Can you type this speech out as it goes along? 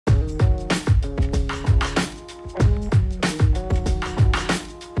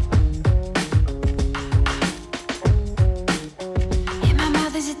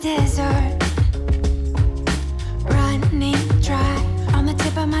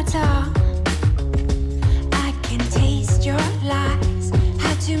my tongue. I can taste your lies.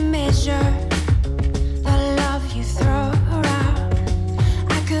 Had to measure the love you throw around.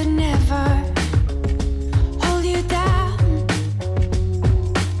 I could never hold you down.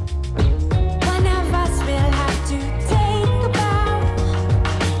 One of us will have to take a bow.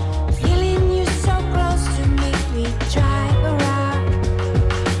 Feeling you so close to me, we drive around.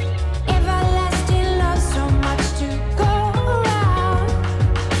 Everlasting love, so much to go around.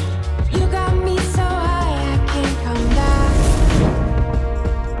 You got me so high, I can't come down.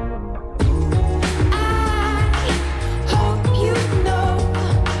 I hope you know.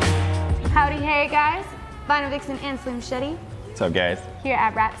 Howdy, hey guys. Vinyl Vixen and Slim Shetty What's up, guys? here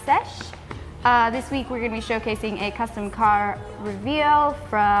at Wrapsesh. This week we're going to be showcasing a custom car reveal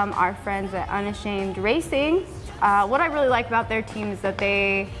from our friends at Unashamed Racing. What I really like about their team is that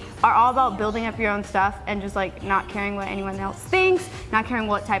they are all about building up your own stuff and just like not caring what anyone else thinks, not caring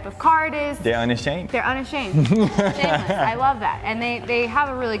what type of car it is. They're unashamed. They're unashamed. Shameless. I love that. And they have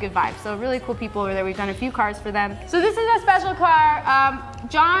a really good vibe. So really cool people over there. We've done a few cars for them. So this is a special car.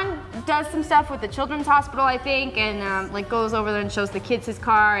 John does some stuff with the Children's Hospital, I think, and like goes over there and shows the kids his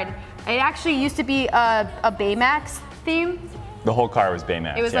car. And it actually used to be a Baymax theme. The whole car was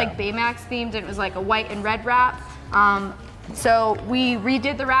Baymax. It was like Baymax themed. It was like a white and red wrap. So we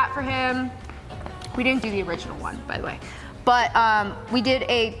redid the wrap for him. We didn't do the original one, by the way. But we did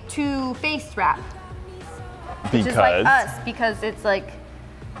a two-faced wrap. Which is like us, because it's like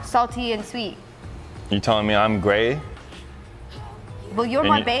salty and sweet. You telling me I'm gray? Well, you're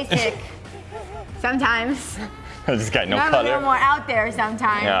more basic sometimes. I just got no I'm color. a little more out there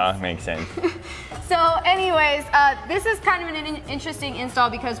sometimes. Yeah, makes sense. So anyways, this is kind of an interesting install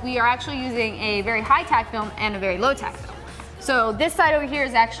because we are actually using a very high tack film and a very low tack film. So this side over here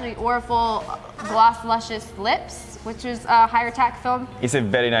is actually Oriful Gloss Luscious Lips, which is a higher tack film. It's a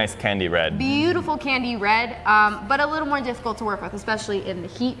very nice candy red. Beautiful candy red, but a little more difficult to work with, especially in the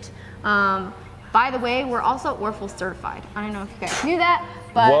heat. By the way, we're also Oriful certified. I don't know if you guys knew that,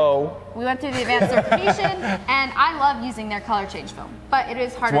 but we went through the advanced certification, and I love using their color change film, but it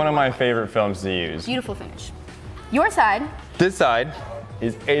is harder. It's one of my favorite films to use. Beautiful finish. Your side. This side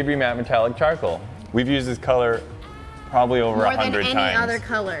is Avery Matte Metallic Charcoal. We've used this color probably over 100 times. More than any other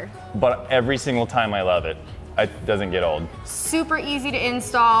color. But every single time I love it. It doesn't get old. Super easy to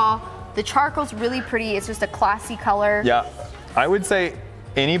install. The charcoal's really pretty. It's just a classy color. Yeah, I would say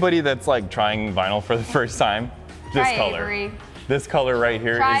anybody that's like trying vinyl for the first time, this color. Avery. This color right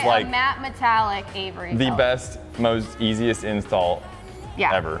here is like a matte metallic Avery the color. best, most easiest install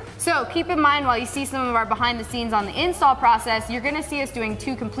ever. So keep in mind, while you see some of our behind the scenes on the install process, you're gonna see us doing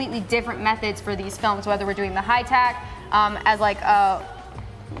two completely different methods for these films, whether we're doing the high tack as like a,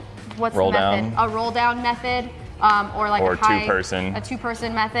 what's the method? A roll down method. Or like a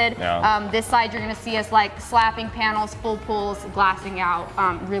two-person method. Yeah. This side you're gonna see us like slapping panels, full pulls, glassing out,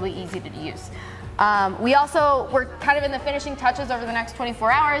 really easy to use. We're kind of in the finishing touches over the next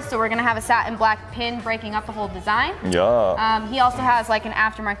 24 hours, so we're gonna have a satin black pin breaking up the whole design. Yeah. He also has like an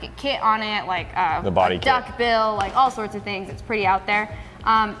aftermarket kit on it, like the body kit, duck bill, like all sorts of things. It's pretty out there.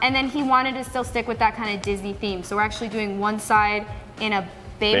 And then he wanted to still stick with that kind of Disney theme, so we're actually doing one side in a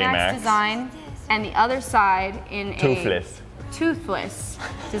Baymax design, and the other side in a Toothless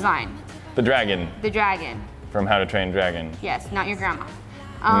design. The dragon. The dragon. From How to Train a Dragon. Yes, not your grandma.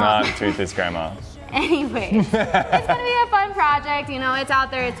 Not Toothless grandma. Anyway, it's gonna be a fun project. You know, it's out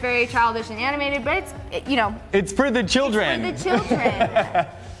there. It's very childish and animated, but you know. It's for the children. It's for the children.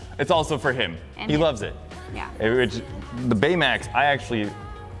 It's also for him. He loves it. Yeah. The Baymax, I actually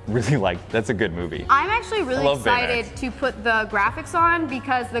really like. That's a good movie. I'm actually really excited Baymax to put the graphics on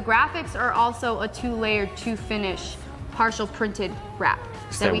because the graphics are also a two-layered, two-finish, partial printed wrap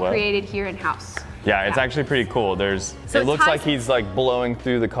that we created here in-house. Yeah, it's actually pretty cool. It looks like he's like blowing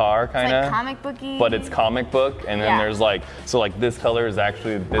through the car, kind of. Like comic booky. But it's comic book, and then there's like, so like this color is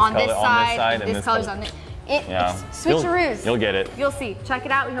actually this color on this side, and this color's on this. It's switcheroos. You'll get it. You'll see. Check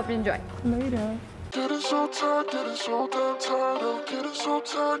it out. We hope you enjoy. Later. Getting so tired, getting so damn tired of. Getting so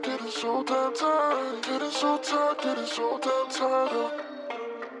tired, getting so damn tired. Getting so tired, getting so damn tired of.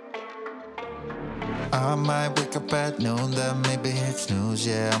 I might wake up at noon, then maybe hit snooze.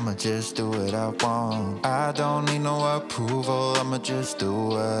 Yeah, I'ma just do what I want. I don't need no approval, I'ma just do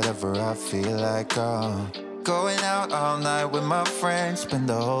whatever I feel like. Going out all night with my friends, spend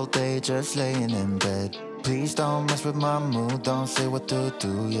the whole day just laying in bed. Please don't mess with my mood, don't say what to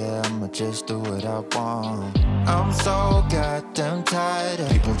do. Yeah, I'ma just do what I want. I'm so goddamn tired of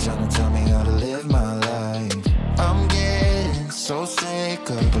people trying to tell me how to live my life. I'm getting so sick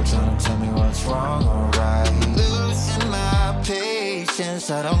of people trying to tell me what's wrong or right. Losing my patience, patience.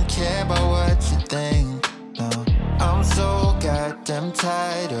 I don't care about what you think. No, I'm so goddamn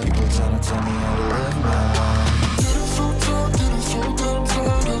tired of people trying to tell me how to live my life. Getting so tired, getting so damn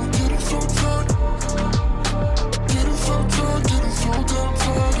tired of getting so tired. Getting so tired, getting so damn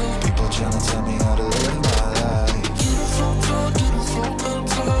tired of people trying to tell me how to live my life. Getting so tired, getting so damn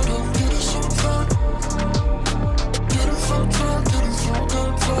tired of getting so tired. Getting so tired, getting so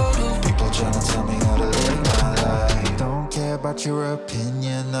damn tired of people trying to tell me how to live my life. Don't care about your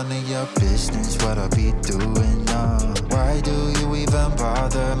opinion, none of your business what I be doing. Why do you even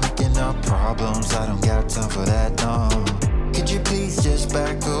bother making up problems? I don't got time for that, no. Could you please just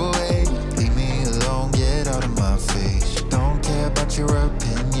back away? Leave me alone, get out of my face. Don't care about your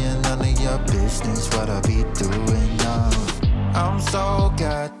opinion, none of your business what I be doing, no. I'm so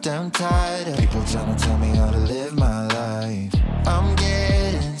goddamn tired of people trying to tell me how to live my life. I'm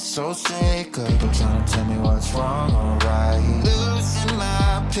getting so sick of people trying to tell me what's wrong or right. Losing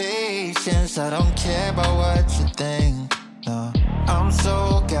my patience, I don't care about what you think. No, I'm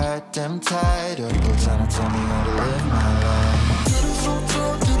so goddamn tired of people trying to tell me how to live my life. Getting so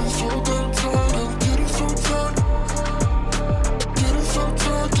tired, getting so damn tired of getting so tired. Getting so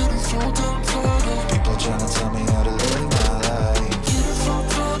tired, getting so damn tired of people trying to tell me how to live my life. Getting so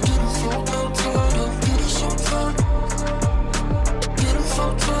tired, getting so damn tired of getting so tired. Getting so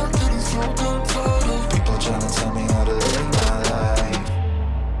tired, getting so damn tired of people trying to tell me how to live my life.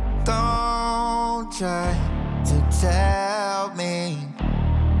 Don't try to tell me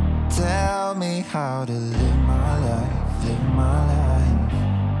how to live my life, live my life.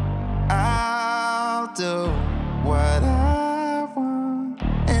 I'll do what I want,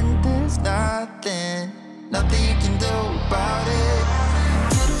 and there's nothing you can do about it.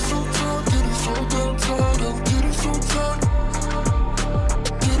 Getting so tired, getting so damn tired of getting so tired.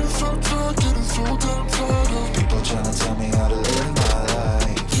 Getting so tired, getting so damn tired of people trying to tell me how to live my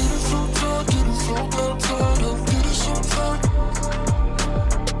life. Getting so tired, getting so damn tired of getting so tired.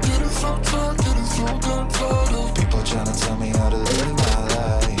 Getting so tired, getting so damn tired of people trying to tell me how to live my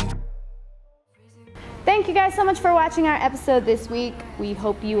life. Thank you guys so much for watching our episode this week. We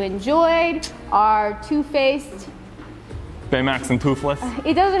hope you enjoyed our two-faced Baymax and Toothless.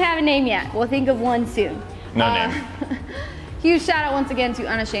 It doesn't have a name yet. We'll think of one soon. No name. Huge shout out once again to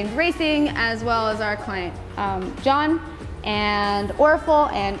Unashamed Racing, as well as our client John and Oracle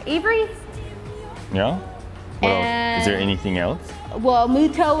and Avery. Yeah? What else? Is there anything else? Well,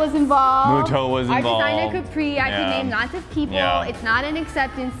 Muto was involved. Our designer Capri, I could name lots of people. Yeah. It's not an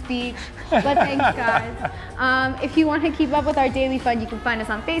acceptance speech, but thanks guys. If you want to keep up with our daily fun, you can find us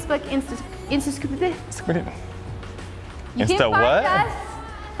on Facebook, You can find us,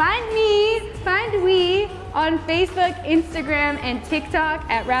 find we on Facebook, Instagram, and TikTok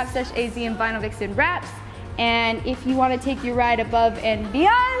at Wrapsesh AZ and Vinyl Vixen Wraps. And if you want to take your ride above and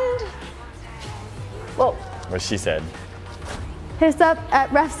beyond, well, what she said. hit us up at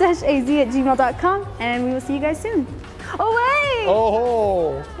wrapseshaz@gmail.com, and we will see you guys soon. Oh wait!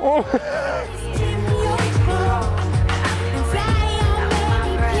 Oh!